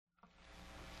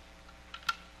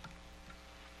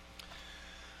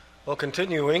Well,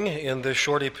 continuing in this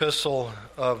short epistle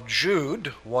of Jude,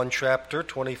 1 chapter,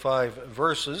 25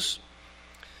 verses,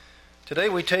 today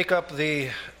we take up the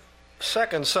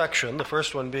second section, the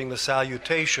first one being the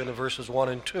salutation of verses 1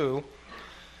 and 2,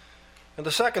 and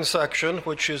the second section,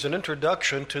 which is an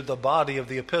introduction to the body of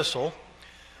the epistle,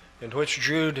 in which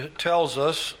Jude tells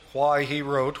us why he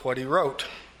wrote what he wrote.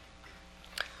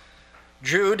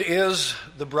 Jude is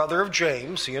the brother of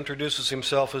James. He introduces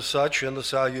himself as such in the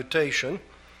salutation,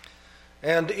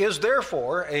 and is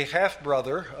therefore a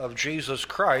half-brother of Jesus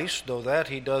Christ, though that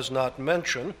he does not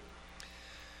mention.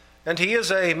 And he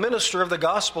is a minister of the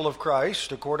gospel of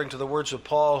Christ, according to the words of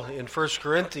Paul in 1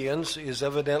 Corinthians, is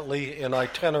evidently an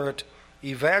itinerant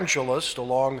evangelist,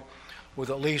 along with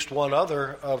at least one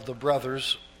other of the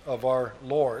brothers of our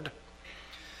Lord.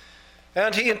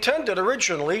 And he intended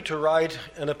originally to write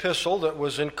an epistle that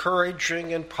was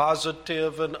encouraging and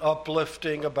positive and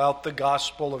uplifting about the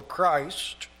gospel of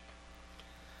Christ.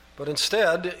 But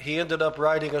instead, he ended up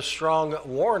writing a strong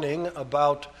warning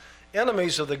about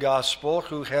enemies of the gospel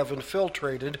who have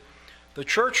infiltrated the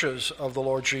churches of the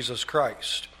Lord Jesus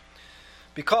Christ.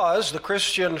 Because the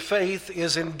Christian faith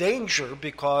is in danger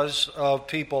because of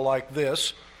people like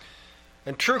this,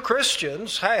 and true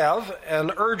Christians have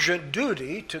an urgent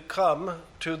duty to come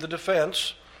to the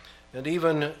defense and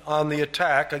even on the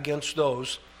attack against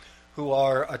those who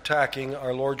are attacking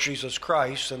our Lord Jesus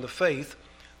Christ and the faith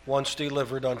once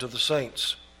delivered unto the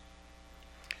saints.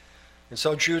 And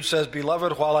so Jude says,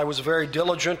 "Beloved, while I was very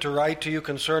diligent to write to you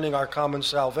concerning our common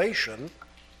salvation,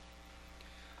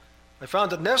 I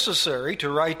found it necessary to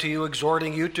write to you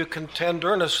exhorting you to contend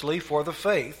earnestly for the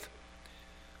faith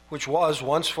which was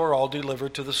once for all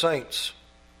delivered to the saints.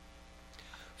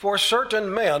 For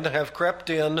certain men have crept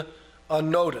in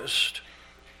unnoticed,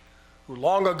 who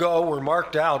long ago were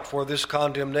marked out for this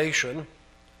condemnation,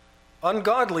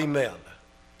 ungodly men,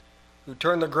 who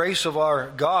turn the grace of our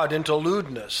God into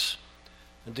lewdness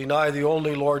and deny the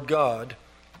only Lord God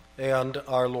and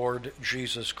our Lord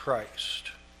Jesus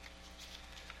Christ."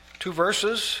 2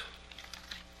 verses,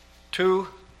 2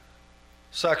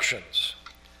 sections.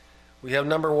 We have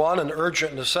number 1, an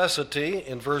urgent necessity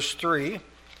in verse 3,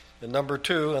 and number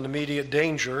 2, an immediate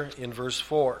danger in verse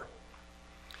 4.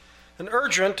 An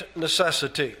urgent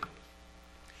necessity.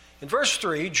 In verse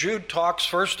 3, Jude talks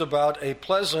first about a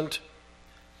pleasant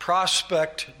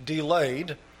prospect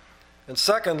delayed, and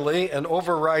secondly, an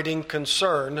overriding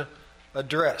concern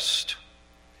addressed.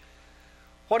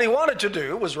 What he wanted to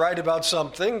do was write about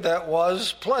something that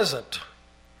was pleasant.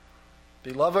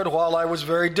 "Beloved, while I was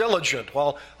very diligent,"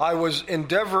 while I was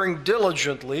endeavoring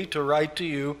diligently to write to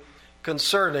you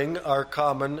concerning our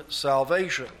common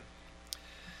salvation.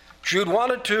 Jude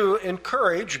wanted to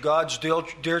encourage God's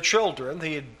dear children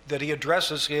that he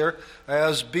addresses here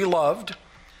as beloved,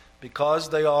 because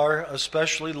they are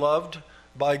especially loved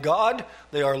by God,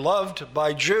 they are loved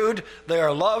by Jude, they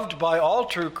are loved by all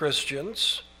true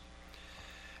Christians.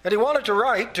 And he wanted to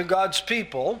write to God's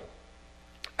people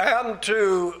and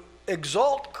to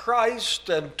exalt Christ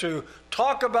and to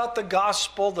talk about the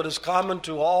gospel that is common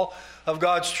to all of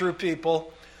God's true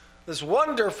people, this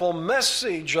wonderful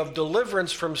message of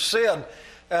deliverance from sin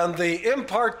and the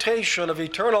impartation of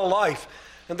eternal life.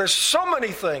 And there's so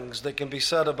many things that can be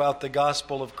said about the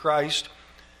gospel of Christ.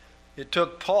 It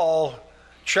took Paul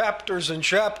chapters and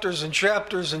chapters and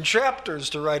chapters and chapters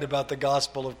to write about the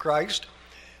gospel of Christ.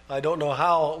 I don't know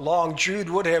how long Jude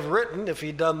would have written if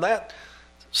he'd done that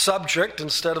subject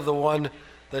instead of the one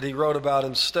that he wrote about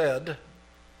instead.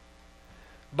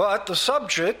 But the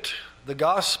subject, the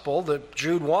gospel that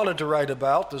Jude wanted to write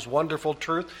about, this wonderful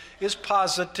truth, is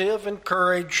positive,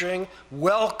 encouraging,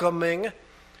 welcoming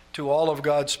to all of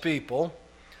God's people,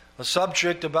 a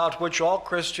subject about which all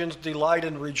Christians delight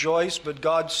and rejoice, but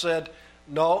God said,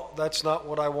 "No, that's not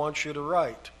what I want you to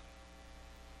write."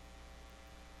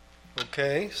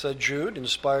 "Okay," said Jude,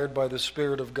 inspired by the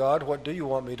Spirit of God, "what do you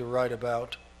want me to write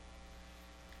about?"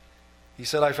 He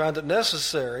said, "I found it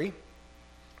necessary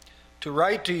to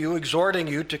write to you, exhorting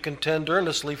you to contend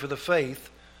earnestly for the faith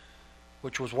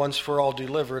which was once for all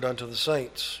delivered unto the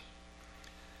saints."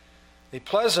 A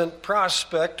pleasant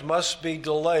prospect must be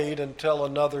delayed until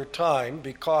another time,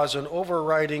 because an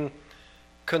overriding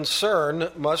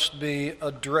concern must be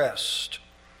addressed.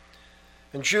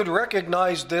 And Jude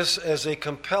recognized this as a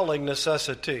compelling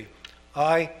necessity.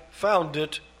 I found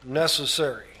it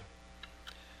necessary.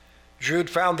 Jude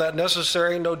found that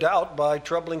necessary, no doubt, by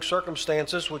troubling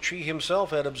circumstances which he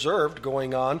himself had observed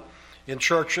going on in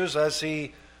churches as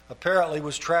he apparently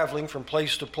was traveling from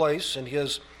place to place in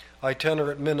his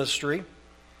itinerant ministry.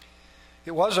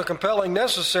 It was a compelling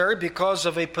necessary because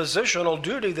of a positional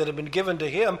duty that had been given to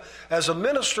him as a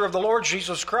minister of the Lord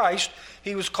Jesus Christ.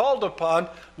 He was called upon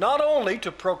not only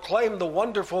to proclaim the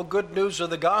wonderful good news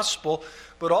of the gospel,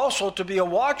 but also to be a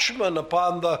watchman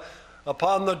upon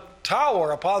the tower,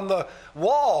 upon the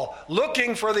wall,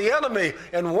 looking for the enemy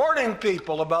and warning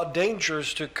people about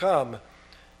dangers to come.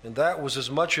 And that was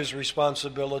as much his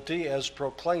responsibility as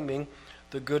proclaiming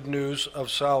the good news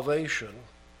of salvation.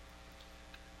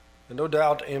 And no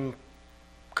doubt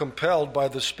compelled by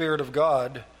the Spirit of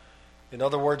God, in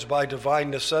other words, by divine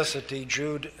necessity,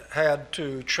 Jude had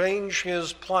to change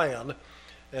his plan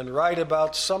and write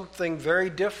about something very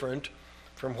different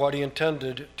from what he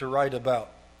intended to write about.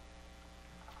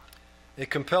 A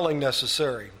compelling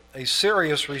necessary, a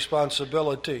serious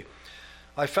responsibility.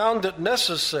 I found it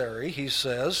necessary, he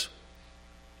says,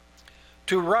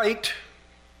 to write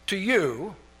to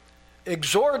you,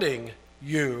 exhorting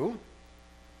you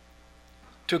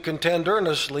to contend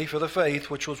earnestly for the faith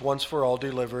which was once for all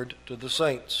delivered to the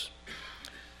saints.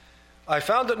 I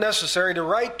found it necessary to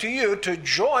write to you to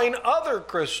join other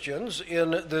Christians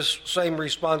in this same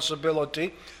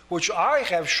responsibility which I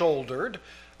have shouldered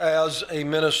as a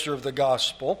minister of the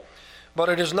gospel. But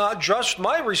it is not just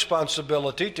my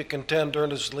responsibility to contend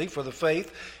earnestly for the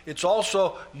faith, it's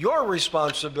also your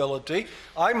responsibility.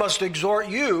 I must exhort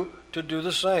you to do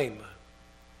the same,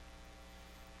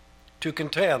 to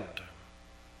contend.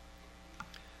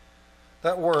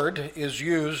 That word is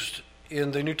used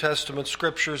in the New Testament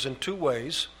scriptures in two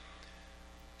ways.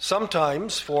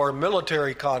 Sometimes for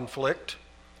military conflict,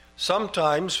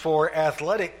 sometimes for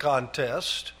athletic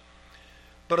contest,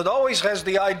 but it always has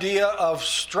the idea of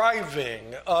striving,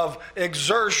 of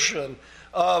exertion,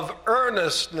 of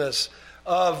earnestness,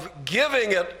 of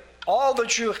giving it all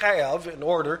that you have in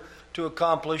order to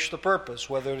accomplish the purpose,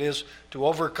 whether it is to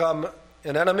overcome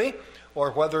an enemy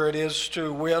or whether it is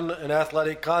to win an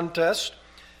athletic contest.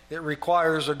 It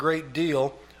requires a great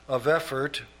deal of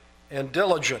effort and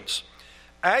diligence.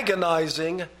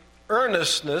 Agonizing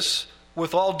earnestness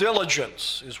with all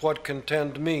diligence is what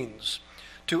contend means.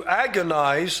 To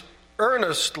agonize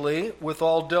earnestly with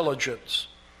all diligence,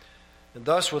 and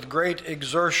thus with great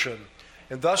exertion,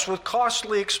 and thus with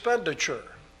costly expenditure.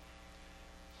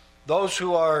 Those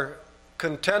who are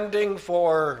contending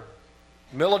for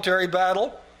military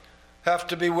battle have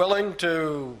to be willing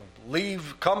to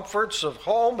leave comforts of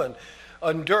home and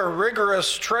endure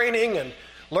rigorous training and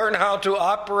learn how to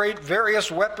operate various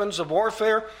weapons of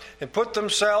warfare and put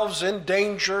themselves in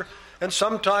danger and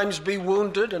sometimes be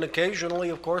wounded, and occasionally,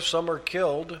 of course, some are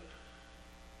killed.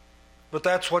 But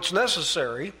that's what's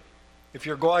necessary if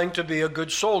you're going to be a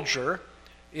good soldier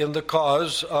in the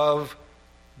cause of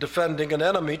defending an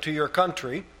enemy to your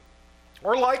country,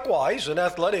 or likewise in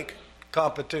athletic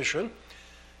competition.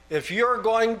 If you're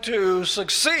going to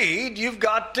succeed, you've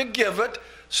got to give it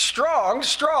strong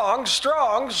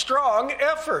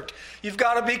effort. You've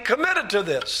got to be committed to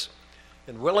this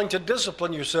and willing to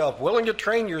discipline yourself, willing to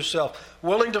train yourself,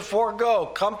 willing to forego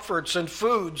comforts and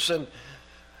foods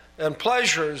and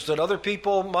pleasures that other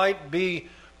people might be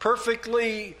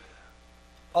perfectly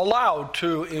allowed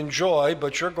to enjoy,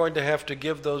 but you're going to have to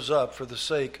give those up for the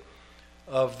sake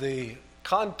of the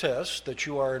contest that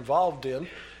you are involved in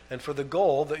and for the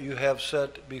goal that you have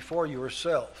set before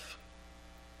yourself.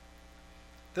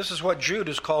 This is what Jude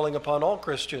is calling upon all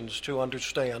Christians to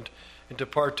understand and to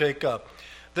partake of.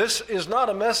 This is not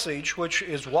a message which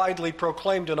is widely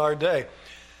proclaimed in our day.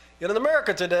 In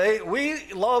America today, we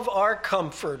love our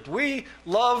comfort. We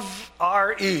love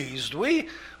our ease. We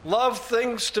love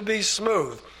things to be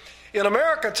smooth. In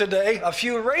America today, a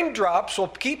few raindrops will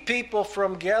keep people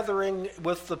from gathering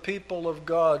with the people of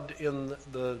God in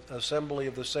the assembly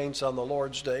of the saints on the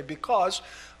Lord's Day because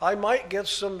I might get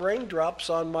some raindrops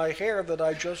on my hair that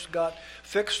I just got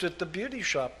fixed at the beauty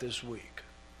shop this week.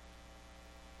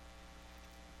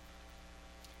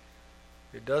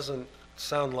 It doesn't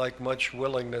sound like much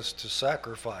willingness to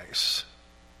sacrifice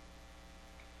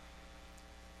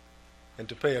and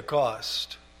to pay a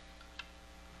cost.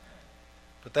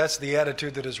 But that's the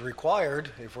attitude that is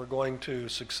required if we're going to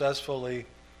successfully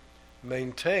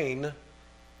maintain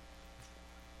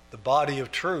the body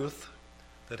of truth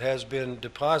that has been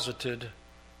deposited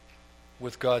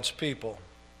with God's people.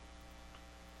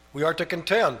 We are to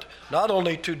contend, not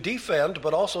only to defend,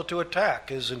 but also to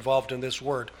attack is involved in this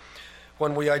word.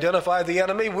 When we identify the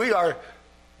enemy, we are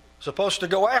supposed to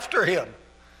go after him,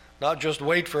 not just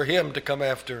wait for him to come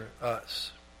after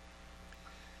us.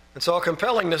 And so a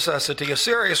compelling necessity, a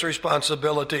serious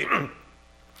responsibility,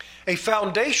 a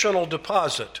foundational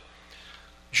deposit.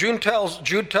 Jude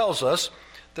tells us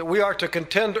that we are to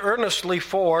contend earnestly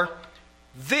for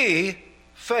the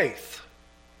faith,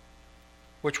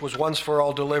 which was once for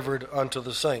all delivered unto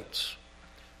the saints.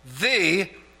 The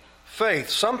faith,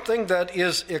 something that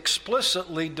is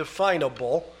explicitly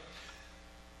definable,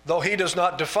 though he does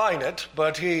not define it,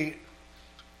 but he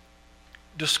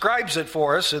describes it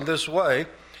for us in this way.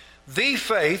 The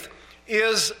faith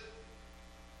is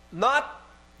not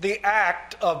the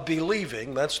act of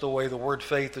believing. That's the way the word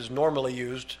faith is normally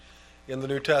used in the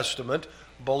New Testament.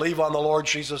 Believe on the Lord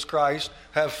Jesus Christ,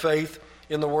 have faith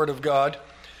in the Word of God.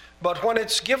 But when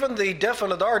it's given the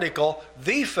definite article,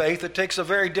 the faith, it takes a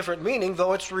very different meaning,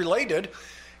 though it's related.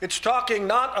 It's talking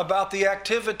not about the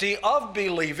activity of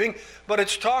believing, but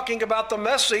it's talking about the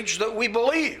message that we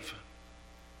believe.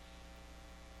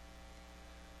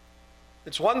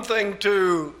 It's one thing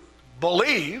to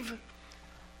believe.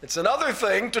 It's another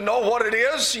thing to know what it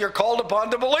is you're called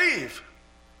upon to believe.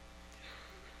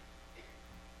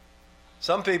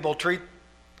 Some people treat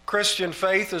Christian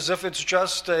faith as if it's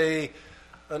just an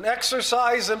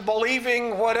exercise in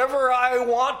believing whatever I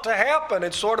want to happen.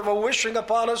 It's sort of a wishing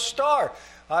upon a star.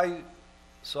 I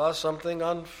saw something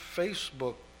on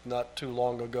Facebook not too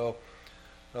long ago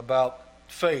about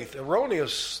faith,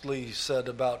 erroneously said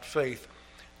about faith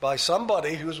by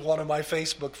somebody who's one of my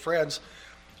Facebook friends.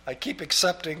 I keep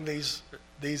accepting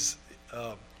these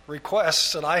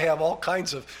requests, and I have all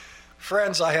kinds of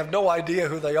friends. I have no idea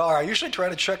who they are. I usually try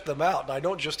to check them out, and I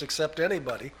don't just accept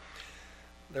anybody.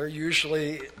 They're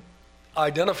usually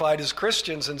identified as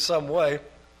Christians in some way.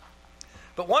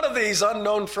 But one of these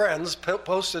unknown friends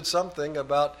posted something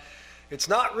about, it's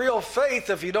not real faith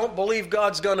if you don't believe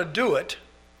God's going to do it.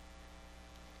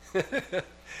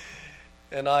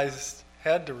 And I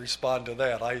had to respond to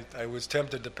that. I was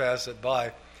tempted to pass it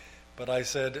by. But I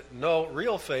said, no,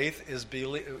 real faith is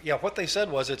what they said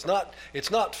was, it's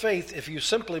not faith if you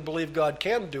simply believe God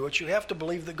can do it. You have to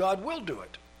believe that God will do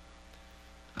it.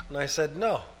 And I said,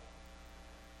 no.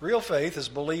 Real faith is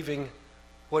believing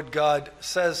what God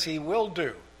says he will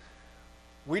do.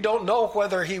 We don't know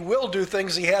whether he will do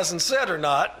things he hasn't said or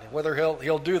not, whether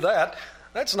he'll do that.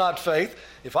 That's not faith.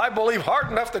 If I believe hard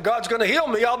enough that God's going to heal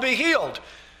me, I'll be healed.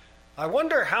 I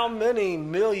wonder how many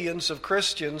millions of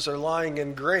Christians are lying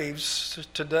in graves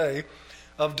today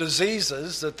of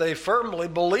diseases that they firmly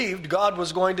believed God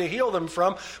was going to heal them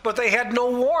from, but they had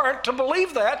no warrant to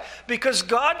believe that because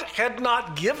God had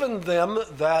not given them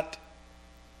that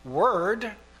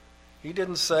word. He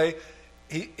didn't say,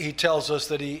 he tells us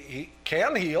that he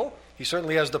can heal. He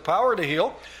certainly has the power to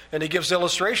heal, and he gives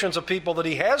illustrations of people that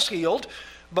he has healed.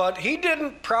 But he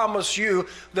didn't promise you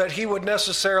that he would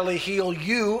necessarily heal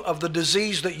you of the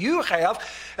disease that you have.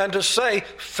 And to say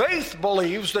faith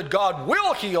believes that God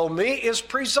will heal me is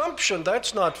presumption.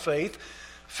 That's not faith.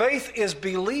 Faith is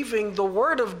believing the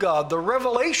Word of God, the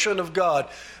revelation of God,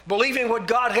 believing what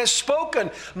God has spoken,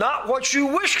 not what you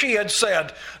wish he had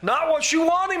said, not what you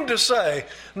want him to say,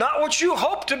 not what you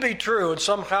hope to be true, and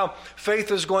somehow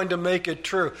faith is going to make it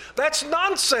true. That's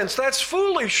nonsense. That's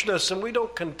foolishness, and we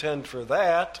don't contend for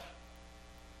that.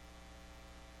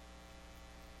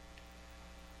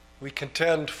 We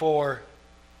contend for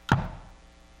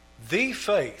the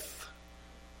faith,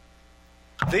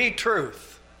 the truth,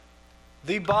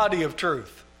 the body of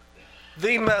truth,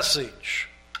 the message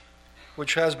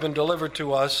which has been delivered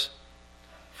to us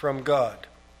from God.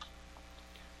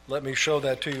 Let me show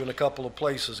that to you in a couple of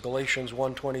places. Galatians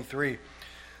 1:23.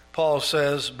 Paul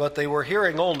says, but they were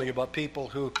hearing only about people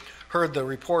who heard the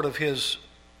report of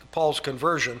Paul's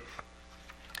conversion.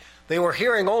 They were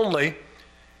hearing only,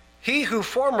 he who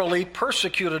formerly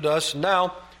persecuted us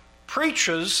now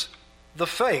preaches the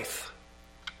faith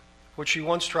which he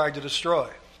once tried to destroy.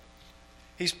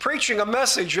 He's preaching a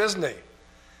message, isn't he?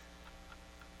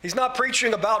 He's not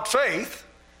preaching about faith.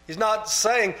 He's not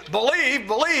saying, believe,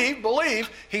 believe, believe.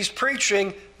 He's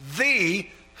preaching the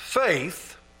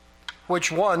faith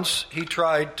which once he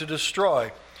tried to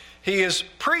destroy. He is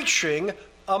preaching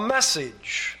a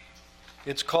message.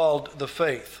 It's called the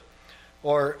faith.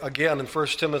 Or again in 1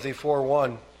 Timothy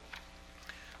 4:1.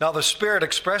 Now the Spirit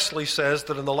expressly says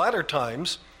that in the latter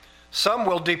times some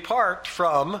will depart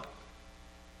from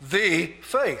the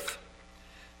faith.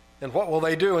 And what will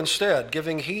they do instead?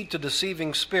 Giving heed to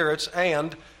deceiving spirits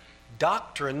and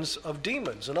doctrines of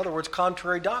demons. In other words,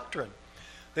 contrary doctrine.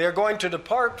 They are going to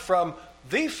depart from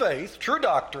the faith, true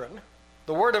doctrine,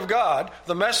 the Word of God,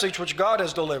 the message which God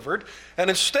has delivered,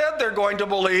 and instead they're going to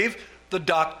believe the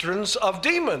doctrines of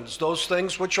demons, those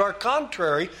things which are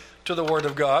contrary to the Word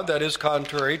of God, that is,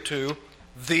 contrary to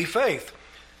the faith.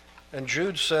 And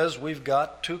Jude says we've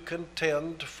got to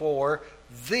contend for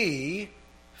the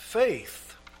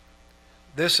faith.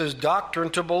 This is doctrine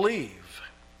to believe.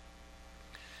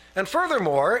 And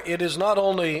furthermore, it is not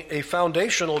only a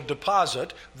foundational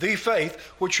deposit, the faith,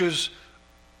 which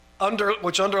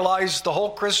underlies the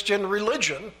whole Christian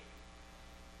religion.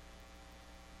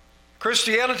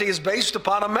 Christianity is based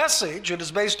upon a message. It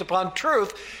is based upon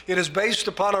truth. It is based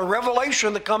upon a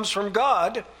revelation that comes from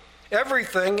God.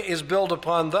 Everything is built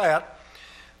upon that.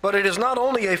 But it is not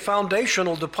only a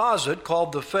foundational deposit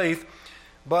called the faith,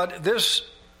 but this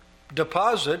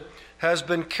deposit has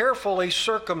been carefully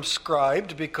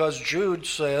circumscribed, because Jude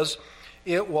says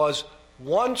it was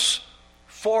once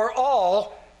for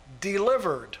all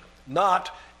delivered, not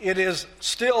it is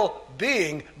still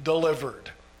being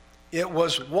delivered. It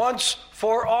was once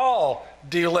for all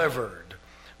delivered.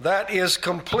 That is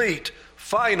complete,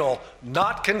 final,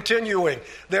 not continuing.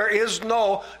 There is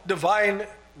no divine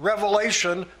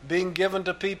revelation being given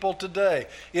to people today.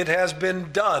 It has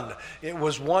been done. It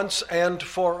was once and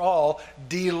for all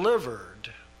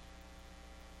delivered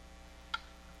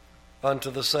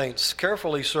unto the saints,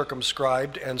 carefully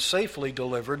circumscribed and safely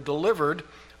delivered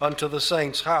unto the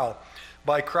saints. How?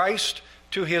 By Christ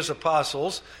to his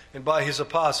apostles, and by his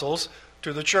apostles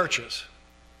to the churches,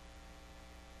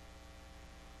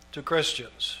 to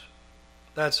Christians.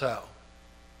 That's how.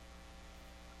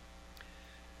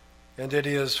 And it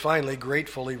is finally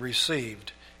gratefully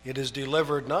received. It is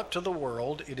delivered not to the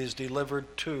world, it is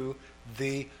delivered to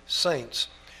the saints.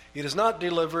 It is not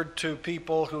delivered to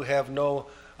people who have no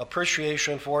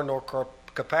appreciation for nor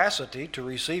capacity to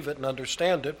receive it and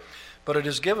understand it, but it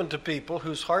is given to people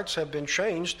whose hearts have been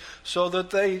changed so that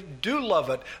they do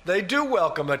love it, they do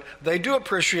welcome it, they do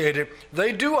appreciate it,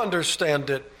 they do understand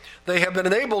it. They have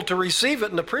been able to receive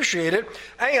it and appreciate it,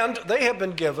 and they have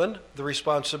been given the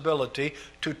responsibility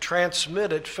to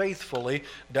transmit it faithfully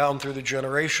down through the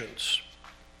generations.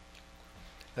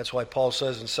 That's why Paul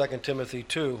says in 2 Timothy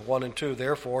 2, 1 and 2,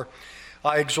 therefore,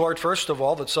 I exhort first of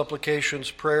all that supplications,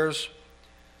 prayers,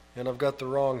 and I've got the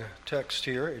wrong text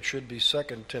here. It should be 2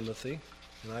 Timothy.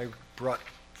 And I brought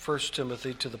 1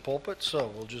 Timothy to the pulpit, so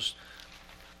we'll just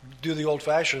do the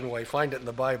old-fashioned way, find it in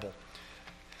the Bible.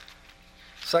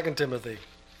 2 Timothy.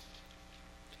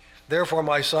 Therefore,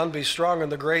 my son, be strong in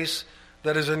the grace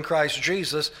that is in Christ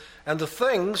Jesus, and the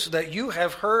things that you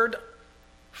have heard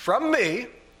from me,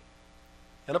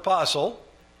 an apostle,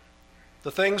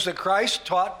 the things that Christ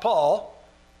taught Paul,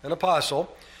 an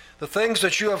apostle, the things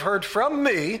that you have heard from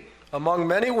me among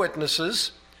many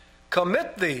witnesses,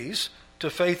 commit these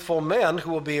to faithful men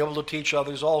who will be able to teach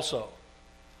others also.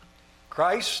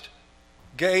 Christ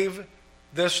gave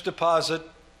this deposit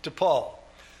to Paul.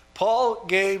 Paul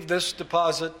gave this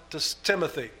deposit to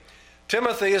Timothy.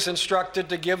 Timothy is instructed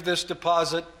to give this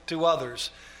deposit to others.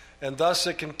 And thus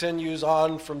it continues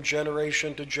on from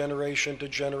generation to generation to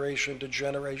generation to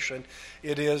generation.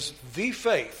 It is the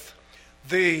faith,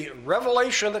 the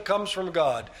revelation that comes from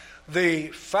God, the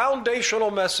foundational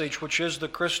message which is the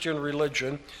Christian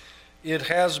religion. It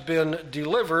has been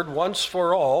delivered once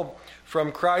for all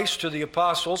from Christ to the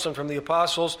apostles and from the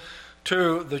apostles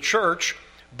to the church,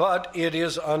 but it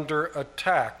is under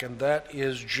attack, and that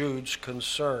is Jude's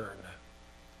concern.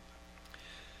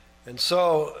 And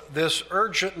so this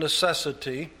urgent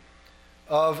necessity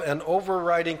of an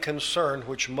overriding concern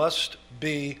which must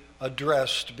be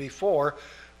addressed before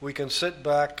we can sit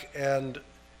back and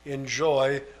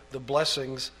enjoy the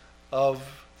blessings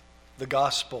of the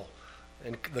gospel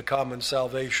and the common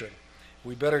salvation.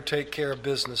 We better take care of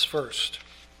business first.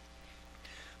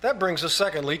 That brings us,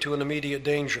 secondly, to an immediate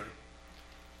danger.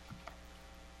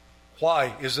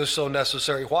 Why is this so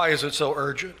necessary? Why is it so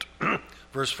urgent?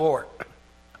 Verse 4.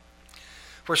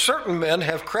 For certain men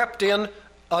have crept in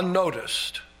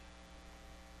unnoticed,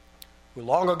 who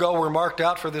long ago were marked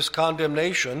out for this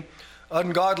condemnation,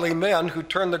 ungodly men who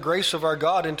turn the grace of our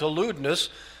God into lewdness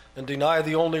and deny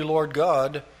the only Lord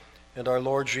God and our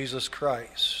Lord Jesus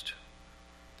Christ.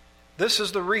 This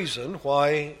is the reason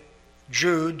why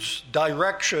Jude's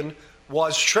direction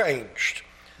was changed.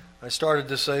 I started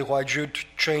to say why Jude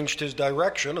changed his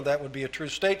direction, and that would be a true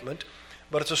statement,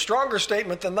 but it's a stronger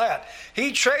statement than that.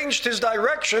 He changed his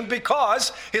direction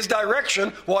because his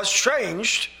direction was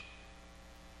changed,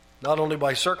 not only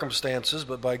by circumstances,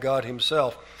 but by God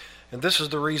himself. And this is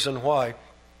the reason why.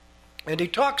 And he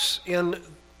talks in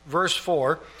verse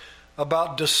 4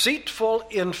 about deceitful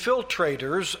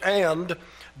infiltrators and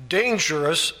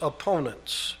dangerous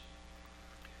opponents.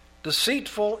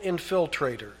 Deceitful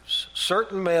infiltrators.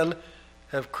 Certain men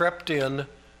have crept in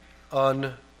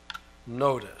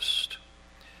unnoticed.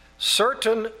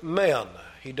 Certain men,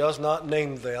 he does not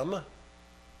name them,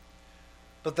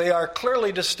 but they are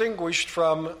clearly distinguished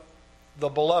from the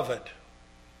beloved.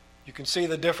 You can see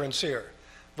the difference here.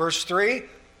 Verse 3,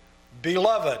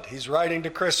 beloved. He's writing to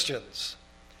Christians.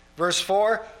 Verse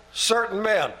 4, certain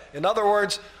men. In other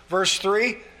words, verse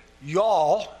 3,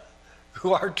 y'all,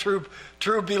 who are true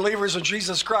believers in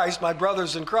Jesus Christ, my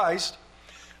brothers in Christ.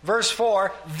 Verse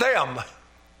 4, them.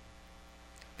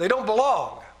 They don't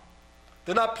belong.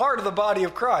 They're not part of the body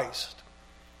of Christ.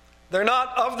 They're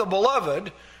not of the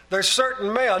beloved. They're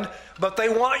certain men, but they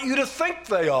want you to think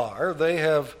they are. They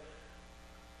have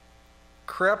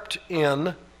crept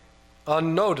in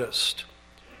unnoticed,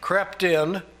 crept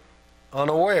in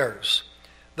unawares.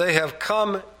 They have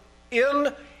come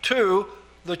into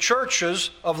the churches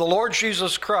of the Lord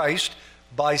Jesus Christ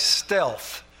by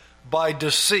stealth, by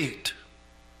deceit.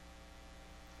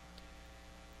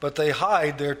 But they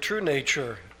hide their true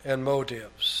nature and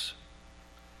motives.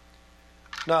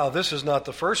 Now, this is not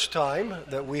the first time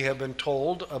that we have been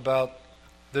told about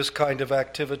this kind of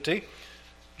activity.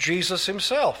 Jesus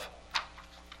himself,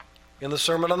 in the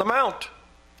Sermon on the Mount,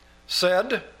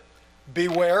 said,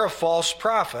 beware of false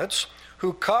prophets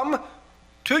who come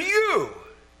to you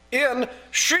in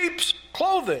sheep's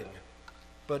clothing,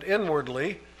 but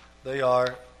inwardly they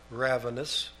are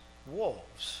ravenous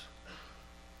wolves.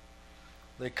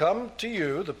 They come to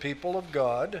you, the people of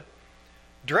God,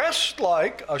 dressed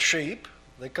like a sheep.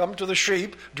 They come to the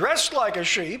sheep, dressed like a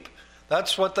sheep.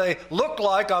 That's what they look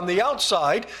like on the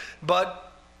outside.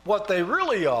 But what they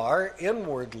really are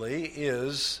inwardly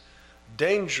is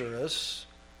dangerous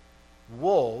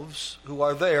wolves who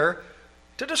are there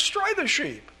to destroy the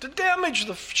sheep, to damage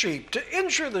the sheep, to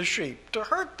injure the sheep, to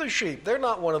hurt the sheep. They're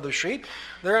not one of the sheep.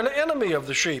 They're an enemy of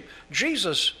the sheep.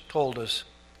 Jesus told us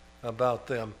about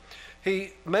them.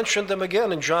 He mentioned them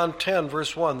again in John 10,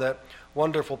 verse 1, that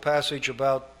wonderful passage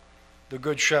about the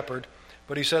Good Shepherd.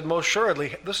 But he said, most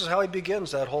assuredly, this is how he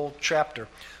begins that whole chapter.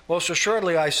 Most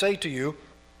assuredly, I say to you,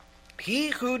 he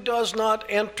who does not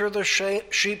enter the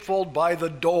sheepfold by the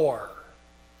door,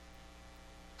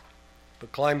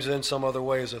 but climbs in some other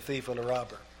way is a thief and a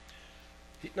robber.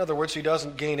 In other words, he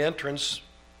doesn't gain entrance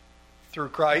through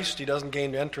Christ. He doesn't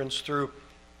gain entrance through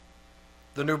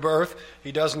the new birth.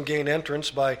 He doesn't gain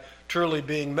entrance by truly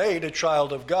being made a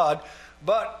child of God.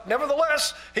 But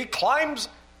nevertheless, he climbs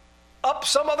up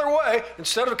some other way.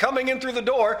 Instead of coming in through the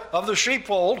door of the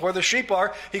sheepfold where the sheep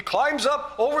are, he climbs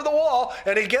up over the wall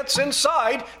and he gets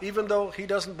inside, even though he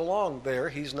doesn't belong there.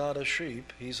 He's not a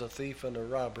sheep. He's a thief and a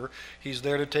robber. He's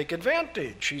there to take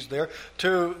advantage. He's there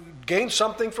to gain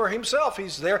something for himself.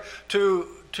 He's there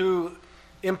to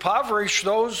impoverish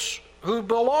those who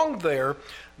belong there.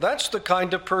 That's the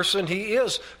kind of person he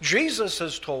is. Jesus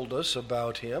has told us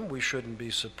about him. We shouldn't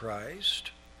be surprised.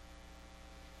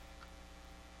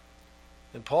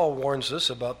 And Paul warns us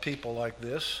about people like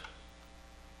this.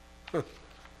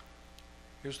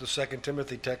 Here's the 2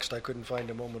 Timothy text I couldn't find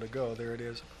a moment ago. There it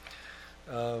is.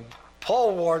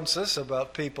 Paul warns us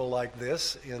about people like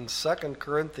this in 2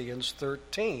 Corinthians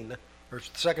 13, or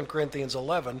 2 Corinthians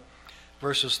 11,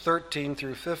 verses 13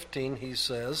 through 15. He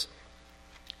says,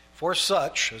 for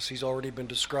such, as he's already been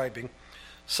describing,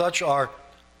 such are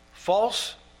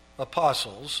false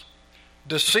apostles,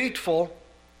 deceitful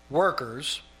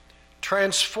workers,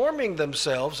 transforming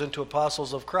themselves into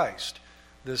apostles of Christ.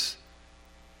 This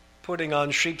putting on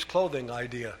sheep's clothing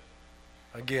idea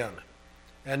again.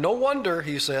 And no wonder,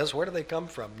 he says, where do they come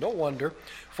from? No wonder,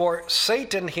 for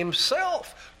Satan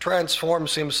himself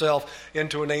transforms himself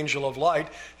into an angel of light.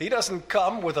 He doesn't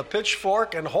come with a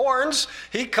pitchfork and horns.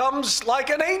 He comes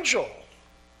like an angel.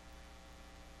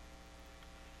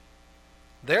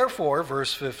 Therefore,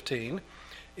 verse 15,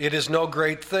 it is no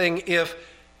great thing if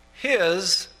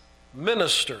his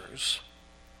ministers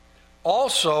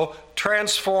also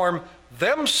transform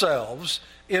themselves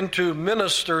into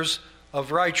ministers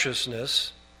of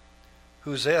righteousness,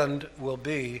 whose end will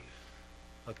be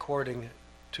according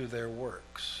to their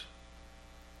works.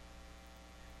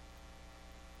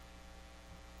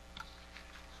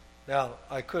 Now,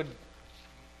 I could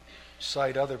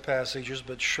cite other passages,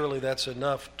 but surely that's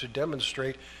enough to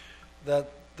demonstrate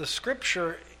that the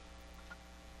Scripture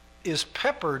is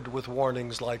peppered with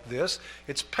warnings like this.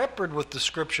 It's peppered with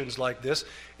descriptions like this.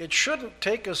 It shouldn't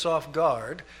take us off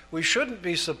guard. We shouldn't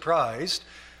be surprised.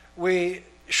 We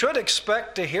should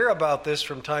expect to hear about this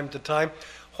from time to time.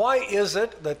 Why is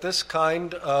it that this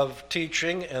kind of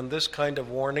teaching and this kind of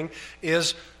warning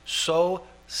is so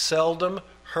seldom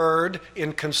heard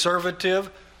in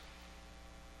conservative,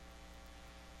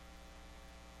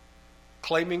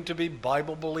 claiming to be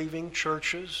Bible-believing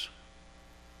churches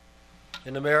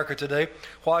in America today?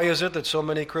 Why is it that so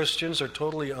many Christians are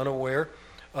totally unaware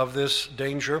of this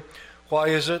danger? Why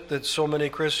is it that so many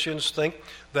Christians think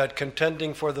that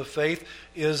contending for the faith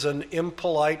is an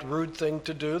impolite, rude thing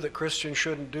to do, that Christians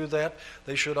shouldn't do that?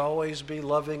 They should always be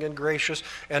loving and gracious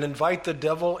and invite the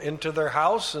devil into their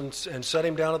house and set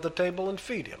him down at the table and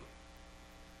feed him.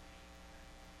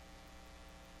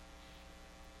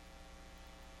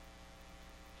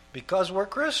 Because we're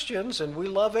Christians and we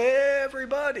love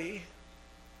everybody.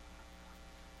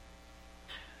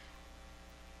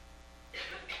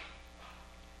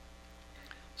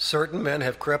 Certain men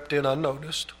have crept in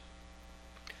unnoticed,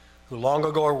 who long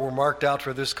ago were marked out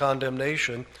for this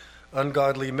condemnation,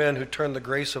 ungodly men who turn the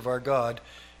grace of our God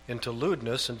into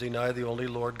lewdness and deny the only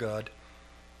Lord God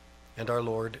and our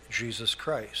Lord Jesus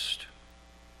Christ.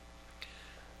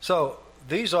 So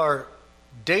these are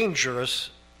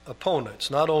dangerous opponents,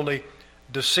 not only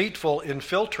deceitful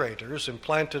infiltrators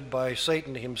implanted by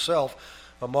Satan himself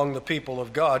among the people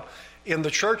of God, in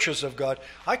the churches of God.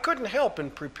 I couldn't help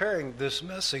in preparing this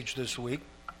message this week,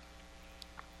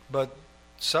 but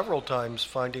several times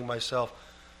finding myself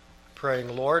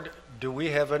praying, Lord, do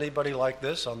we have anybody like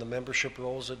this on the membership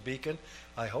rolls at Beacon?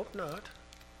 I hope not.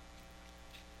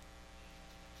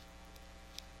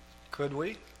 Could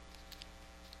we?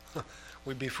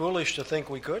 We'd be foolish to think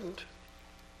we couldn't.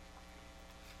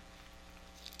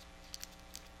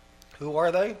 Who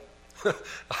are they?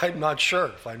 I'm not sure.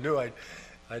 If I knew, I'd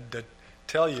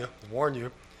tell you, warn you.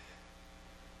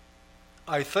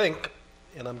 I think,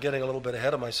 and I'm getting a little bit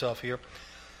ahead of myself here,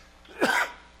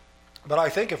 but I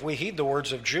think if we heed the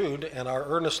words of Jude and are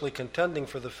earnestly contending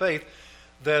for the faith,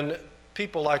 then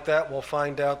people like that will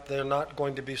find out they're not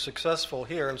going to be successful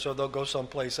here, and so they'll go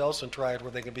someplace else and try it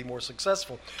where they can be more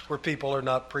successful, where people are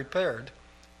not prepared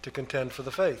to contend for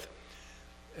the faith.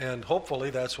 And hopefully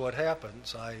that's what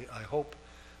happens. I hope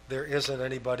there isn't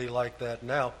anybody like that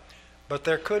now. But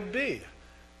there could be.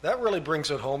 That really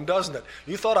brings it home, doesn't it?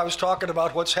 You thought I was talking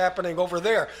about what's happening over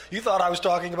there. You thought I was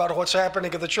talking about what's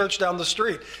happening at the church down the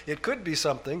street. It could be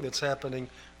something that's happening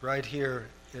right here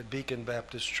at Beacon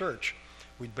Baptist Church.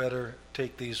 We'd better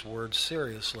take these words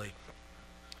seriously.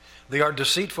 They are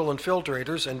deceitful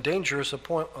infiltrators and dangerous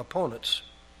opponents.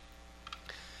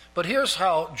 But here's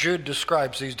how Jude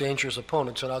describes these dangerous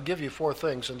opponents, and I'll give you 4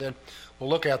 things, and then we'll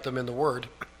look at them in the Word.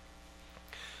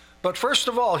 But first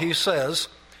of all, he says,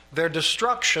 their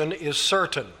destruction is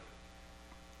certain.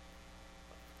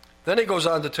 Then he goes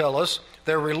on to tell us,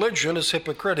 their religion is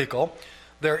hypocritical,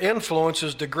 their influence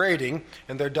is degrading,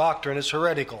 and their doctrine is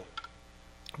heretical.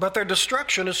 But their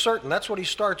destruction is certain. That's what he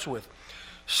starts with.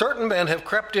 Certain men have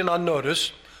crept in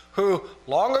unnoticed, who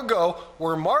long ago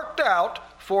were marked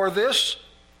out for this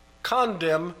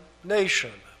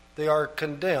condemnation. They are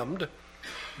condemned.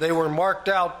 They were marked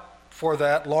out for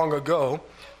that long ago.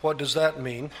 What does that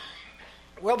mean?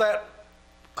 Well, that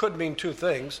could mean 2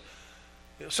 things.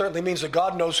 It certainly means that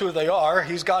God knows who they are.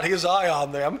 He's got his eye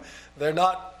on them. They're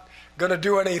not going to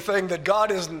do anything that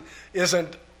God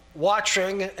isn't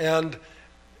watching and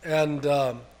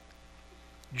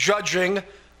judging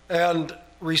and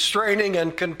restraining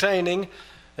and containing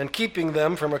and keeping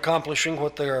them from accomplishing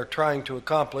what they are trying to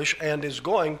accomplish, and is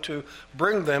going to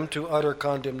bring them to utter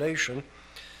condemnation.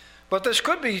 But this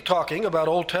could be talking about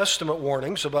Old Testament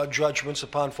warnings about judgments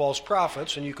upon false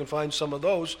prophets, and you can find some of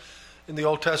those in the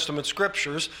Old Testament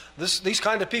scriptures. These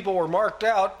kind of people were marked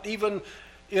out even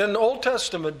in Old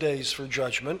Testament days for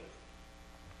judgment.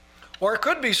 Or it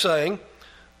could be saying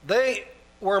they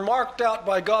were marked out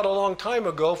by God a long time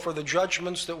ago for the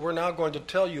judgments that we're now going to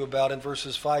tell you about in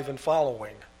verses 5 and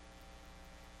following.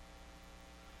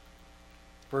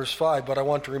 Verse 5, but I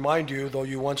want to remind you, though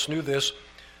you once knew this,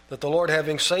 that the Lord,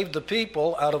 having saved the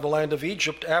people out of the land of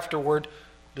Egypt, afterward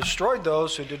destroyed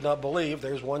those who did not believe.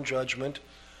 There's one judgment.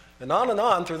 And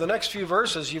on through the next few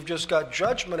verses, you've just got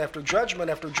judgment after judgment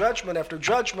after judgment after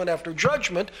judgment after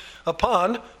judgment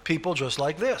upon people just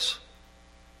like this.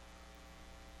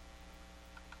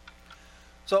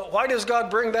 So why does God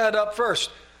bring that up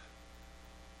first?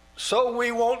 So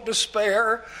we won't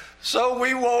despair, so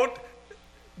we won't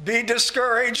be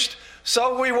discouraged,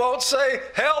 so we won't say,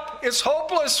 help, it's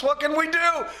hopeless, what can we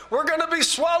do? We're going to be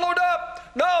swallowed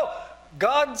up. No,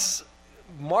 God's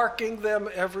marking them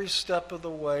every step of the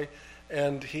way,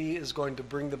 and he is going to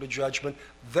bring them to judgment.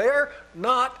 They're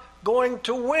not going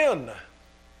to win.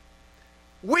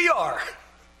 We are.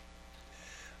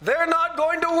 They're not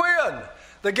going to win.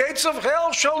 The gates of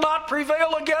hell shall not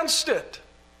prevail against it.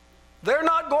 They're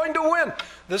not going to win.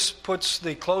 This puts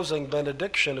the closing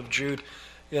benediction of Jude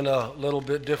in a little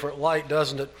bit different light,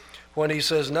 doesn't it? When he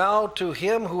says, now to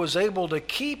him who is able to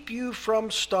keep you from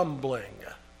stumbling.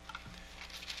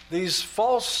 These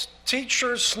false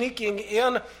teachers sneaking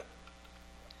in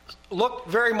look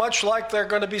very much like they're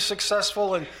going to be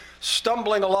successful in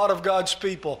stumbling a lot of God's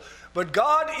people. But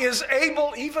God is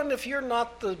able, even if you're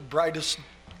not the brightest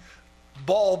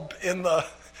bulb in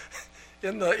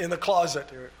the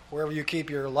closet, or wherever you keep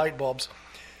your light bulbs,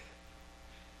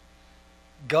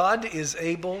 God is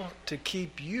able to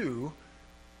keep you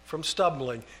from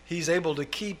stumbling. He's able to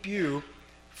keep you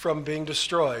from being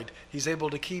destroyed. He's able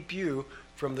to keep you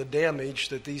from the damage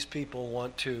that these people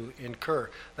want to incur.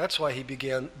 That's why he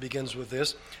begins with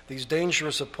this. These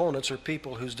dangerous opponents are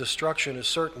people whose destruction is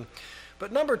certain.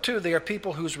 But number two, they are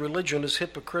people whose religion is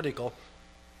hypocritical.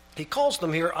 He calls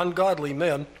them here ungodly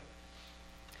men.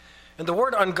 And the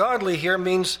word ungodly here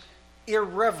means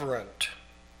irreverent.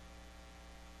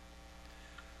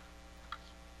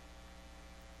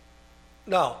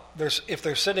 Now, if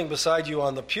they're sitting beside you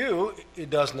on the pew, it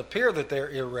doesn't appear that they're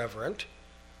irreverent.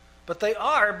 But they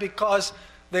are, because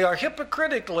they are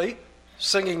hypocritically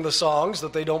singing the songs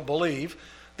that they don't believe.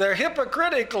 They're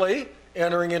hypocritically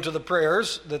entering into the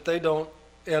prayers that they don't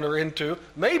enter into.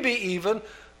 Maybe even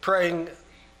praying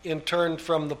in turn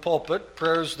from the pulpit,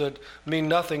 prayers that mean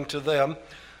nothing to them.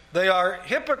 They are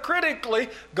hypocritically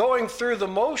going through the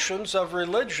motions of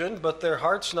religion, but their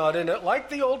heart's not in it. Like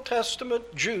the Old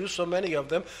Testament Jews, so many of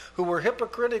them, who were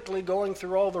hypocritically going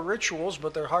through all the rituals,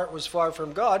 but their heart was far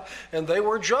from God, and they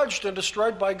were judged and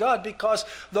destroyed by God because,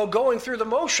 though going through the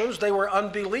motions, they were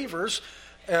unbelievers.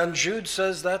 And Jude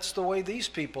says that's the way these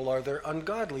people are. They're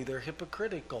ungodly, they're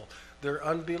hypocritical, they're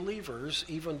unbelievers,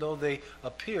 even though they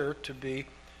appear to be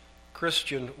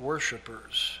Christian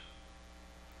worshipers.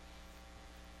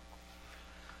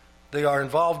 They are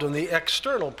involved in the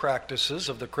external practices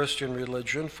of the Christian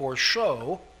religion for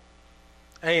show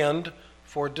and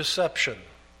for deception.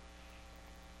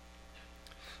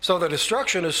 So their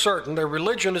destruction is certain, their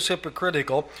religion is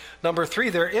hypocritical. Number three,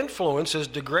 their influence is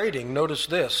degrading. Notice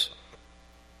this.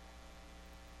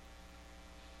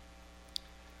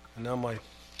 And now my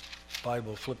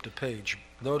Bible flipped a page.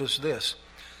 Notice this.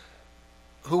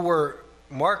 Who were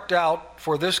marked out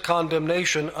for this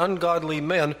condemnation, ungodly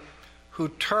men who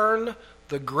turn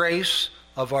the grace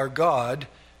of our God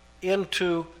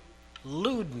into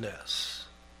lewdness.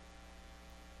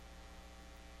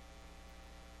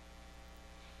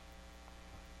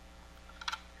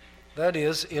 That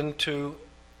is, into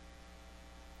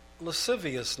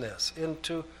lasciviousness,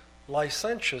 into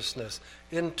licentiousness,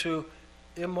 into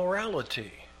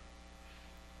immorality.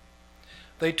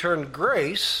 They turn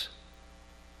grace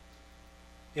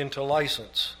into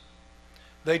license.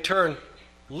 They turn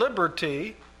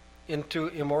liberty into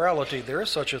immorality. There is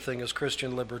such a thing as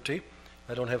Christian liberty.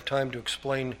 I don't have time to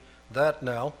explain that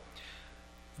now.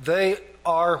 They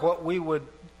are what we would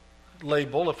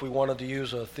label, if we wanted to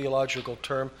use a theological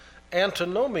term,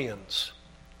 antinomians.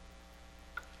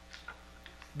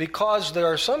 Because there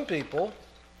are some people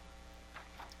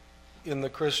in the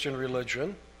Christian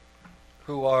religion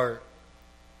who are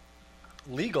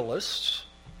legalists,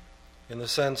 in the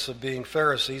sense of being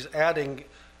Pharisees, adding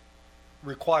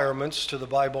requirements to the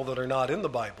Bible that are not in the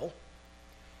Bible,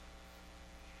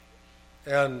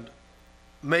 and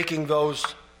making those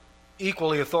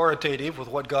equally authoritative with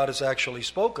what God has actually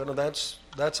spoken, and that's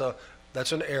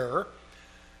an error.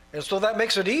 And so that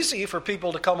makes it easy for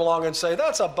people to come along and say,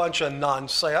 that's a bunch of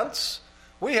nonsense.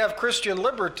 We have Christian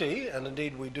liberty, and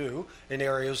indeed we do, in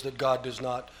areas that God does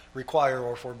not require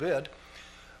or forbid.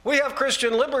 We have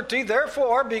Christian liberty,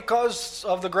 therefore, because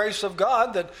of the grace of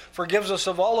God that forgives us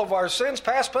of all of our sins,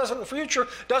 past, present, and future.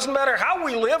 Doesn't matter how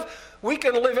we live. We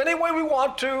can live any way we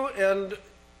want to, and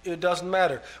it doesn't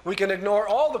matter. We can ignore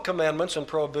all the commandments and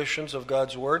prohibitions of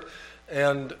God's Word,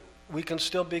 and we can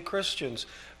still be Christians.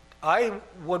 I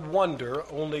would wonder,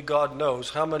 only God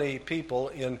knows, how many people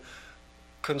in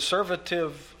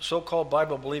conservative, so-called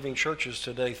Bible-believing churches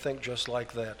today think just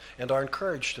like that and are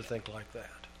encouraged to think like that.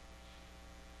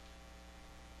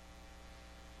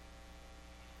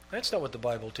 That's not what the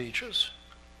Bible teaches.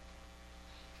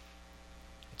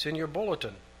 It's in your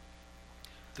bulletin.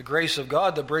 The grace of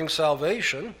God that brings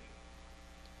salvation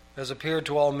has appeared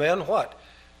to all men, what?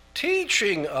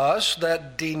 Teaching us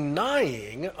that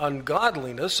denying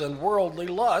ungodliness and worldly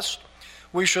lust,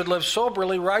 we should live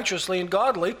soberly, righteously, and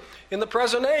godly in the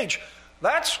present age.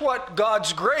 That's what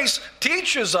God's grace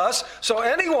teaches us. So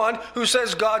anyone who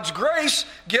says God's grace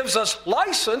gives us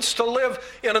license to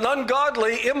live in an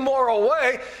ungodly, immoral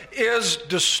way is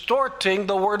distorting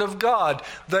the Word of God.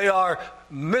 They are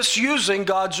misusing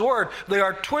God's Word. They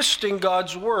are twisting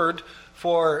God's Word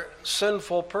for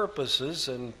sinful purposes,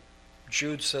 and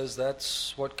Jude says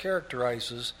that's what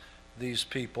characterizes these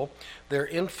people. Their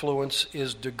influence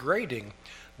is degrading.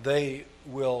 They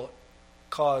will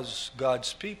cause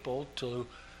God's people to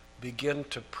begin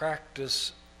to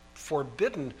practice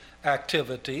forbidden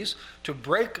activities, to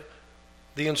break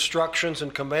the instructions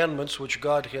and commandments which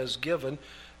God has given,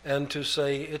 and to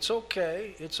say, it's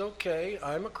okay,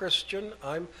 I'm a Christian,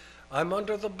 I'm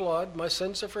under the blood, my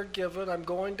sins are forgiven, I'm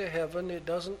going to heaven, it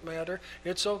doesn't matter,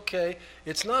 it's okay.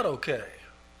 It's not okay.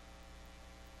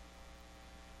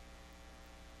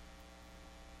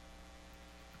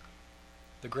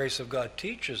 The grace of God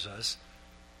teaches us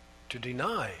to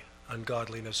deny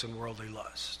ungodliness and worldly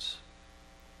lusts.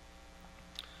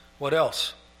 What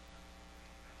else?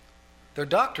 Their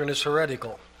doctrine is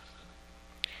heretical.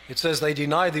 It says they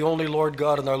deny the only Lord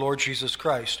God and our Lord Jesus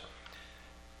Christ.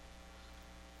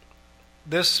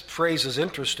 This phrase is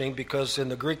interesting because in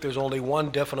the Greek there's only one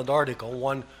definite article,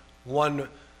 one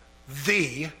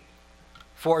the,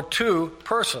 for two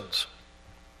persons.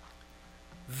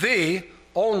 The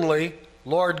only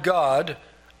Lord God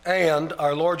and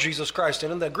our Lord Jesus Christ.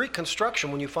 And in the Greek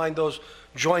construction, when you find those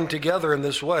joined together in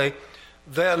this way,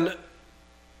 then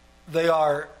they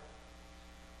are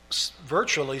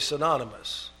virtually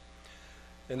synonymous.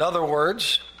 In other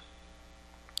words,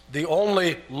 the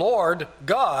only Lord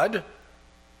God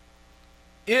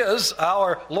is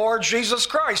our Lord Jesus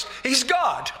Christ. He's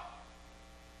God.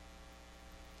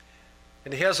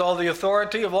 And he has all the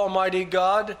authority of Almighty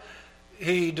God.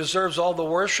 He deserves all the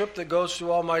worship that goes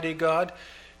to Almighty God.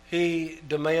 He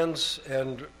demands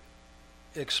and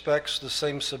expects the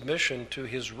same submission to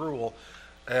his rule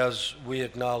as we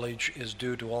acknowledge is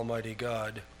due to Almighty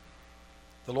God.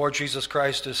 The Lord Jesus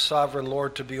Christ is sovereign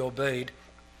Lord to be obeyed.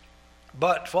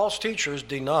 But false teachers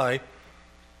deny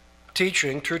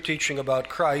true teaching about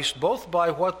Christ, both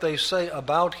by what they say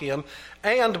about him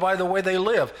and by the way they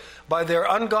live. By their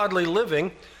ungodly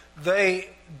living, they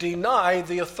deny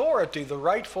the authority, the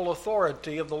rightful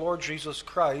authority of the Lord Jesus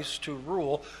Christ to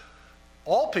rule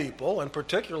all people, and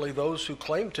particularly those who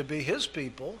claim to be his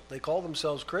people. They call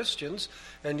themselves Christians,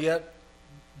 and yet,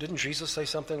 didn't Jesus say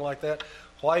something like that?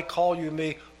 Why call you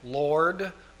me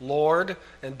Lord, Lord,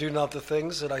 and do not the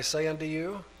things that I say unto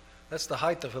you? That's the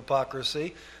height of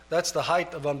hypocrisy. That's the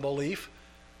height of unbelief.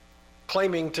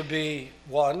 Claiming to be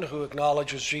one who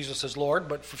acknowledges Jesus as Lord,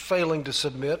 but failing to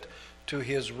submit to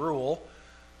his rule.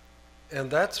 And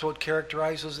that's what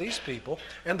characterizes these people.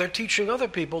 And they're teaching other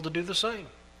people to do the same.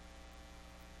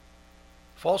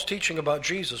 False teaching about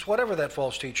Jesus, whatever that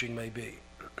false teaching may be.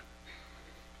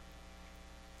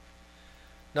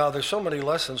 Now, there's so many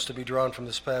lessons to be drawn from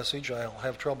this passage, I'll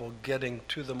have trouble getting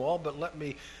to them all, but let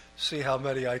me see how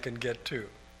many I can get to.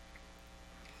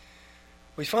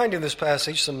 We find in this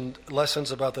passage some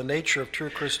lessons about the nature of true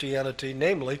Christianity,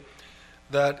 namely,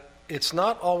 that it's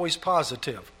not always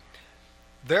positive.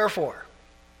 Therefore,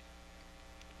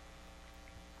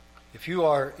 if you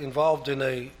are involved in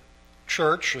a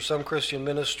church or some Christian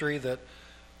ministry that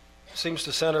seems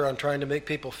to center on trying to make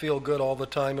people feel good all the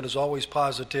time and is always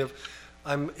positive,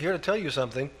 I'm here to tell you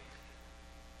something.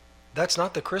 That's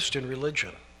not the Christian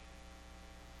religion.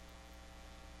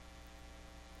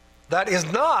 That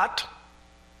is not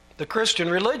the Christian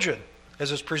religion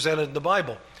as is presented in the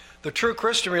Bible. The true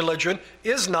Christian religion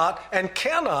is not and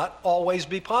cannot always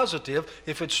be positive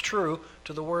if it's true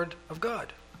to the Word of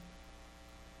God.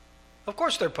 Of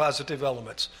course there are positive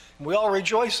elements, and we all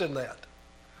rejoice in that.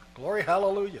 Glory,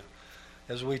 hallelujah,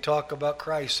 as we talk about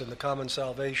Christ and the common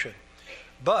salvation.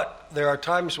 But there are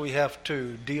times we have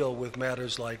to deal with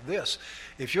matters like this.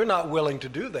 If you're not willing to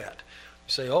do that,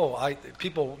 you say,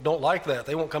 people don't like that.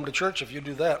 They won't come to church if you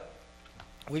do that.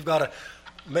 We've got to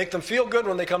make them feel good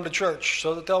when they come to church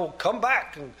so that they'll come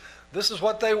back, and this is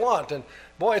what they want. And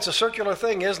boy, it's a circular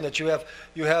thing, isn't it?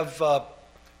 You have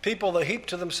people that heap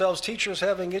to themselves, teachers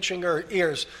having itching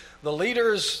ears. The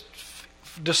leaders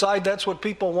decide that's what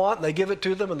people want, and they give it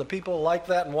to them, and the people like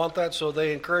that and want that, so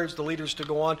they encourage the leaders to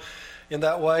go on in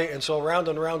that way, and so round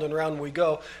and round and round we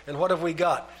go. And what have we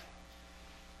got?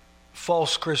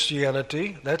 False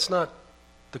Christianity. That's not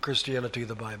the Christianity of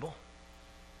the Bible.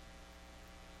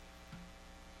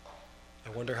 I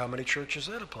wonder how many churches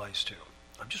that applies to.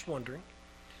 I'm just wondering.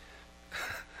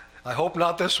 I hope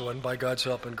not this one, by God's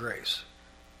help and grace.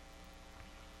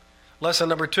 Lesson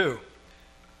number 2.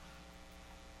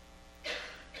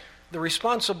 The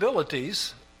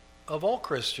responsibilities of all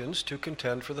Christians to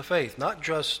contend for the faith. Not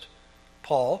just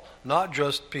Paul, not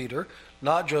just Peter,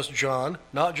 not just John,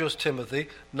 not just Timothy,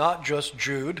 not just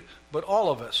Jude, but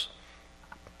all of us.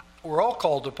 We're all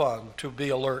called upon to be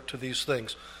alert to these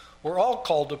things. We're all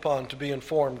called upon to be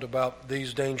informed about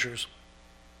these dangers.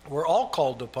 We're all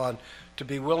called upon to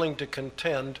be willing to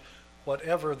contend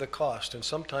whatever the cost. And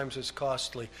sometimes it's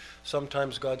costly.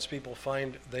 Sometimes God's people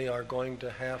find they are going to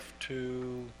have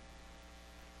to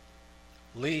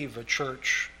leave a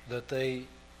church that they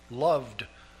loved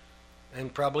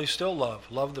and probably still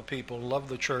love the people, love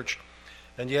the church,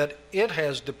 and yet it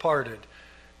has departed,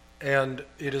 and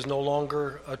it is no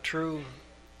longer a true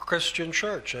Christian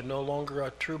church and no longer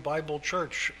a true Bible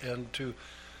church, and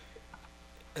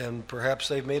perhaps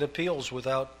they've made appeals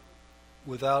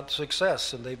without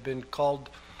success, and they've been called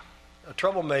a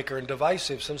troublemaker and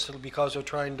divisive simply because they're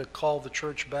trying to call the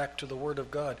church back to the Word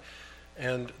of God.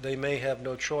 And they may have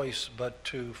no choice but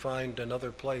to find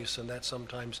another place, and that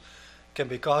sometimes can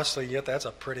be costly, yet that's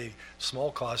a pretty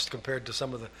small cost compared to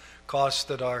some of the costs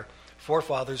that our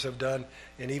forefathers have done,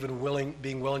 and even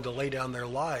being willing to lay down their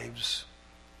lives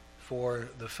for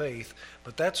the faith.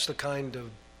 But that's the kind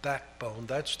of backbone,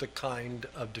 that's the kind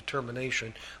of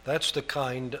determination, that's the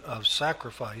kind of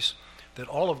sacrifice that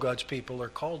all of God's people are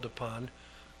called upon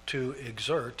to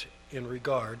exert in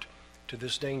regard to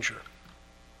this danger.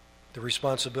 The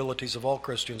responsibilities of all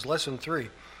Christians. Lesson 3,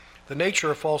 the nature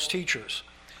of false teachers.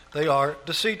 They are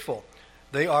deceitful.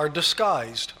 They are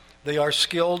disguised. They are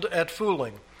skilled at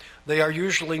fooling. They are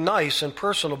usually nice and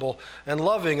personable and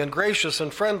loving and gracious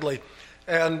and friendly.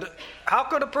 And how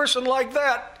could a person like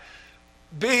that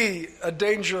be a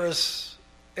dangerous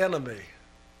enemy?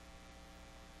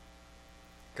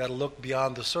 Got to look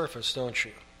beyond the surface, don't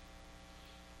you?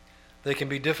 They can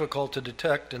be difficult to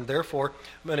detect, and therefore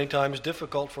many times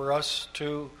difficult for us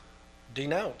to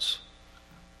denounce.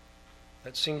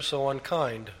 That seems so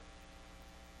unkind.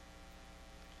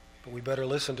 But we better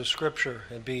listen to Scripture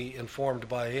and be informed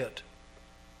by it.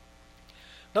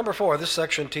 Number 4, this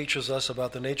section teaches us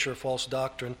about the nature of false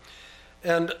doctrine,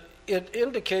 and it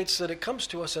indicates that it comes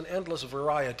to us in endless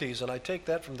varieties, and I take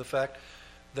that from the fact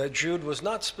that Jude was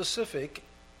not specific.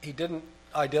 He didn't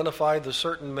identify the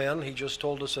certain men. He just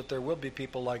told us that there will be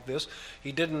people like this.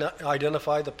 He didn't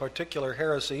identify the particular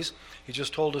heresies. He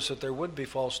just told us that there would be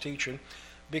false teaching.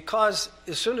 Because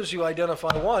as soon as you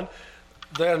identify one,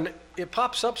 then it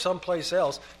pops up someplace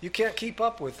else. You can't keep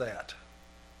up with that.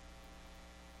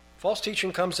 False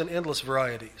teaching comes in endless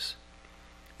varieties.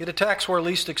 It attacks where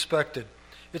least expected.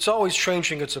 It's always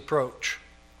changing its approach.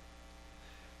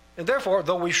 And therefore,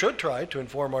 though we should try to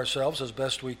inform ourselves as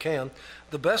best we can,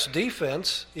 the best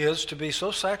defense is to be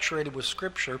so saturated with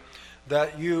Scripture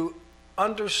that you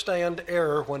understand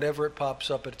error whenever it pops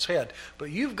up at its head.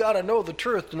 But you've got to know the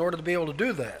truth in order to be able to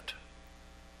do that.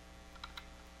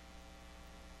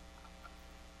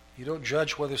 You don't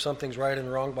judge whether something's right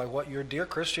and wrong by what your dear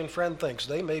Christian friend thinks.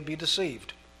 They may be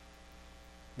deceived.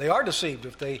 They are deceived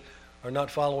if they are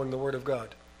not following the Word of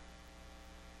God.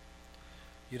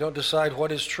 You don't decide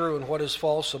what is true and what is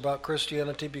false about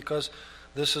Christianity because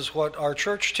this is what our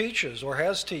church teaches or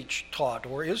has taught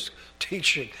or is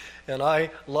teaching. And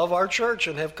I love our church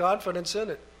and have confidence in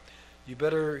it. You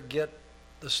better get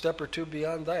a step or two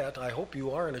beyond that. I hope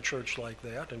you are in a church like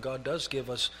that, and God does give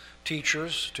us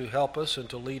teachers to help us and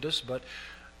to lead us, but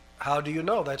how do you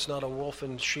know that's not a wolf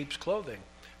in sheep's clothing?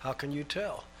 How can you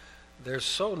tell? They're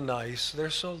so nice, they're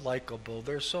so likable,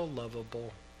 they're so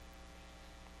lovable.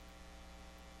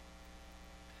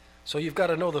 So you've got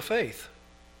to know the faith,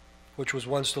 which was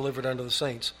once delivered unto the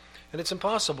saints. And it's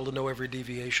impossible to know every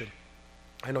deviation.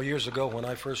 I know years ago when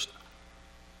I first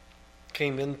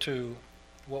came into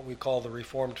what we call the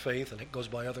Reformed faith, and it goes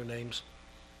by other names,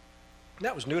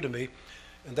 that was new to me,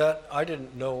 and that I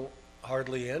didn't know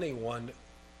hardly anyone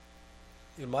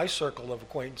in my circle of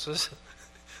acquaintances,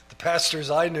 the pastors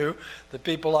I knew, the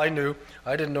people I knew.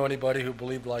 I didn't know anybody who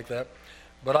believed like that.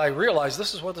 But I realized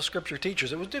this is what the Scripture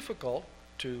teaches. It was difficult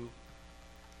to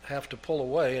have to pull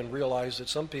away and realize that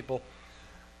some people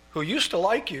who used to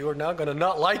like you are now going to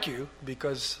not like you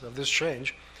because of this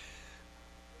change.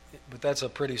 But that's a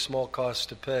pretty small cost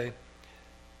to pay.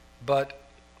 But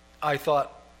I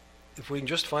thought, if we can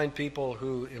just find people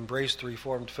who embrace the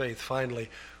Reformed faith, finally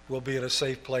we'll be in a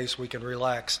safe place, we can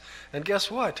relax. And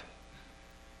guess what?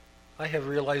 I have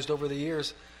realized over the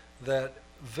years that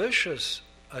vicious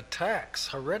attacks,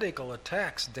 heretical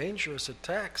attacks, dangerous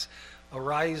attacks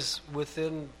arise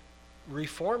within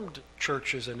Reformed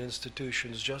churches and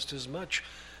institutions just as much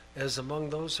as among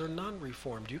those who are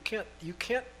non-Reformed. You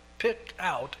can't pick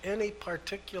out any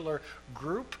particular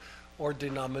group or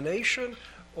denomination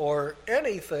or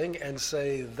anything and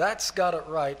say, that's got it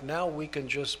right, now we can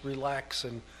just relax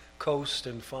and coast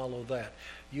and follow that.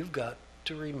 You've got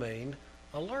to remain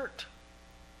alert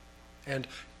and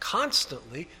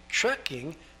constantly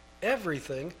checking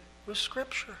everything with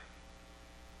Scripture.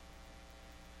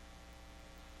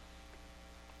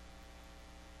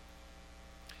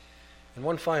 And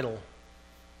one final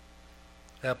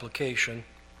application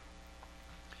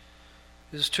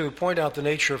is to point out the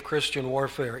nature of Christian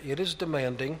warfare. It is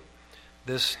demanding,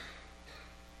 this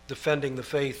defending the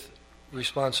faith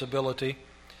responsibility.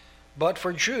 But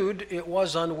for Jude, it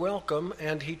was unwelcome,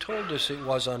 and he told us it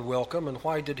was unwelcome. And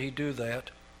why did he do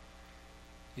that?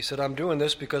 He said, I'm doing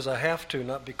this because I have to,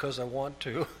 not because I want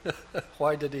to.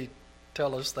 Why did he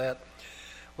tell us that?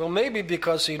 Well, maybe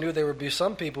because he knew there would be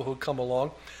some people who'd come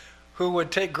along who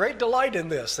would take great delight in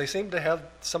this. They seem to have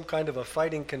some kind of a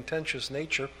fighting, contentious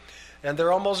nature, and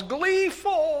they're almost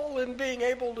gleeful in being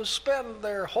able to spend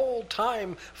their whole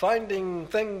time finding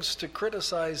things to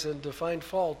criticize and to find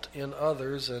fault in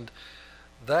others, and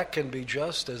that can be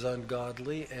just as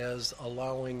ungodly as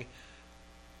allowing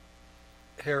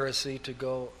heresy to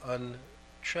go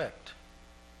unchecked.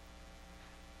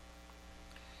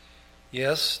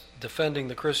 Yes, defending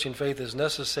the Christian faith is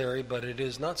necessary, but it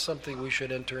is not something we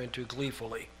should enter into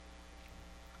gleefully.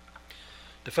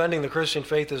 Defending the Christian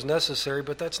faith is necessary,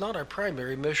 but that's not our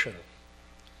primary mission.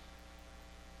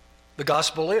 The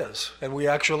gospel is, and we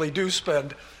actually do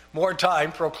spend more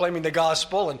time proclaiming the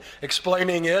gospel and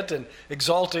explaining it and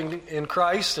exalting in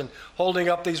Christ and holding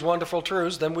up these wonderful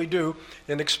truths than we do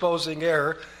in exposing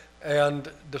error and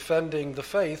defending the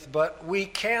faith. But we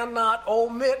cannot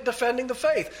omit defending the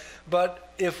faith.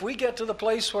 But if we get to the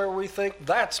place where we think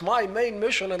that's my main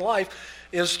mission in life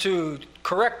is to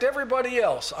correct everybody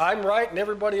else, I'm right and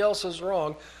everybody else is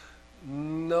wrong,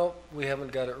 no, we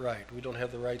haven't got it right. We don't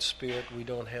have the right spirit. We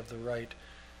don't have the right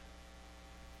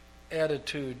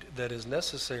attitude that is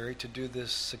necessary to do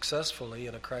this successfully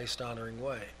in a Christ-honoring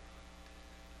way.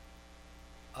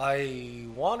 I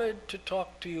wanted to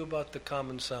talk to you about the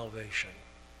common salvation.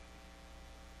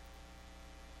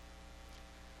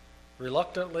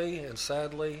 Reluctantly and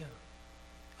sadly,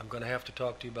 I'm going to have to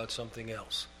talk to you about something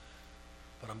else.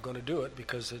 But I'm going to do it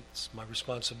because it's my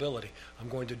responsibility. I'm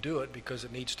going to do it because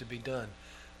it needs to be done.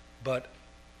 But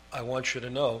I want you to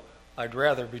know I'd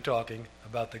rather be talking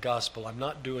about the gospel. I'm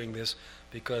not doing this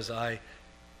because I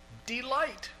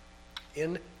delight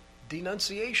in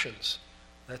denunciations.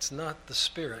 That's not the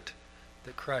spirit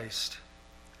that Christ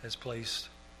has placed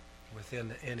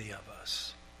within any of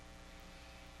us.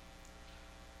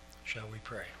 Shall we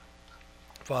pray?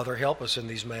 Father, help us in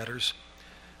these matters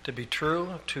to be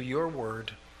true to your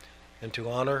word and to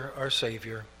honor our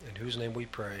Savior, in whose name we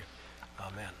pray.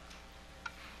 Amen.